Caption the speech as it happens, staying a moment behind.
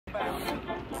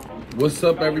What's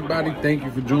up, everybody? Thank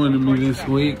you for joining me this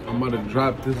week. I'm about to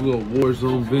drop this little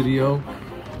Warzone video.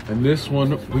 And this one,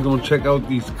 we're gonna check out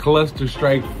these cluster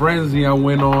strike frenzy I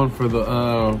went on for the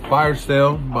fire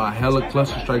sale. Bought hella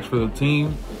cluster strikes for the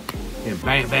team. And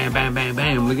bam, bam, bam, bam,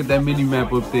 bam. Look at that mini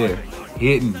map up there.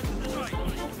 Hitting.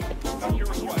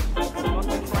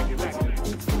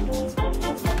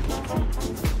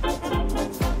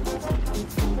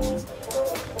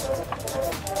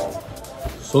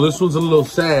 So this one's a little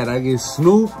sad. I get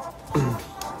Snoop,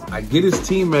 I get his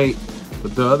teammate,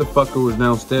 but the other fucker was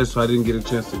downstairs, so I didn't get a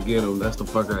chance to get him. That's the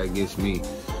fucker that gets me.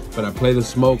 But I played the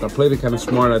smoke. I played it kind of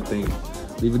smart, I think.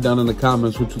 Leave it down in the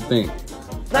comments what you think.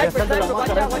 Sniper, sniper, watch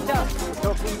out, watch out.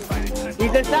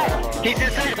 He's inside. He's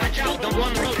inside, watch out. Don't go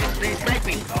on the road. He's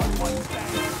sniping.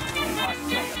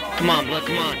 Come on, blood,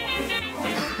 come on.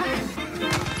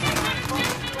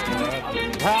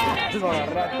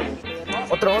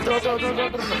 Otro.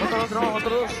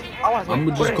 I'm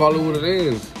gonna just call it what it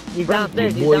is. He's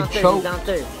downstairs, Your boy choked.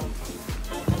 downstairs.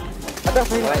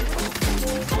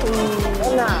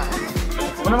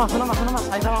 Uno más.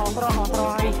 Ahí está abajo, otro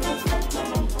abajo, ahí.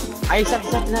 Ahí,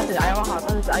 salte. Ahí abajo,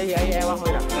 ahí abajo,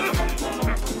 mira.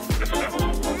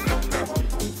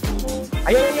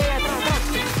 Ahí,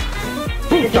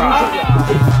 atrás.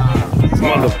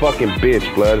 Motherfucking bitch,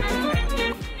 blood.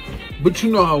 But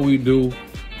you know how we do.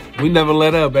 We never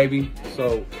let up, baby.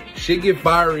 So shit get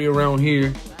fiery around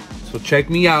here. So check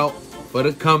me out for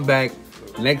the comeback.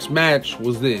 Next match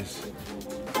was this.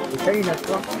 Okay, let's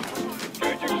go.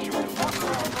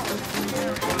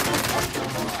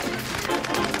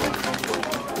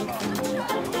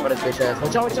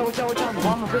 Watch out.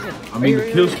 I mean,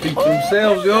 the kills speak for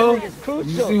themselves, yo. You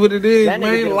see what it is,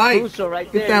 man? Like,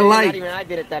 get that like. Not even I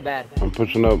did it that bad. I'm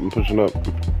pushing up.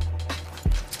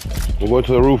 We'll go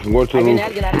to the roof.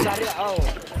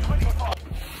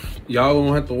 Y'all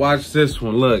gonna have to watch this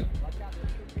one. Look,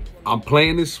 I'm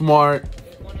playing it smart.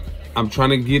 I'm trying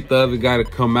to get the other guy to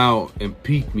come out and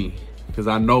peek me, because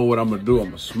I know what I'm gonna do. I'm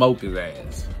gonna smoke his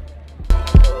ass.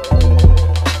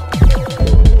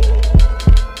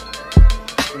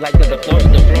 Like the floor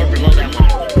below that one.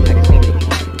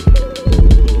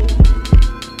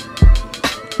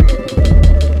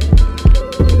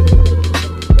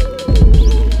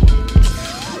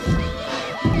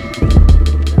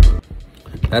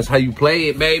 That's how you play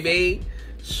it, baby.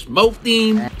 Smoke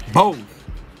them both.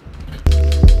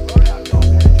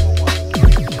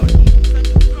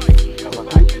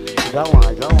 I got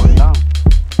one down.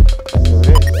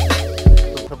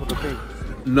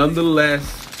 Nonetheless,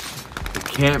 it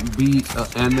can't be a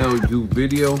NLU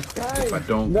video if I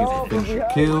don't get the finisher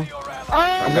kill.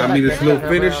 I got me this little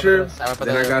finisher,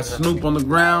 then I got Snoop on the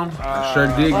ground. I sure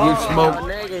did get smoked,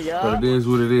 but it is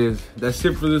what it is. That's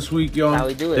it for this week, y'all.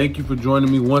 Thank you for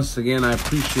joining me once again. I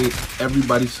appreciate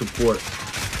everybody's support.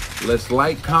 Let's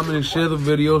like, comment, and share the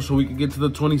video so we can get to the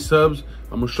 20 subs.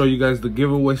 I'm gonna show you guys the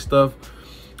giveaway stuff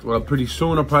pretty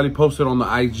soon. I'll probably post it on the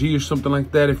IG or something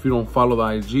like that. If you don't follow the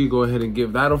IG, go ahead and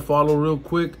give that a follow real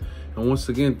quick. And once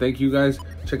again, thank you guys.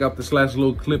 Check out this last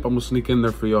little clip. I'm gonna sneak in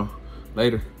there for y'all.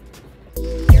 Later.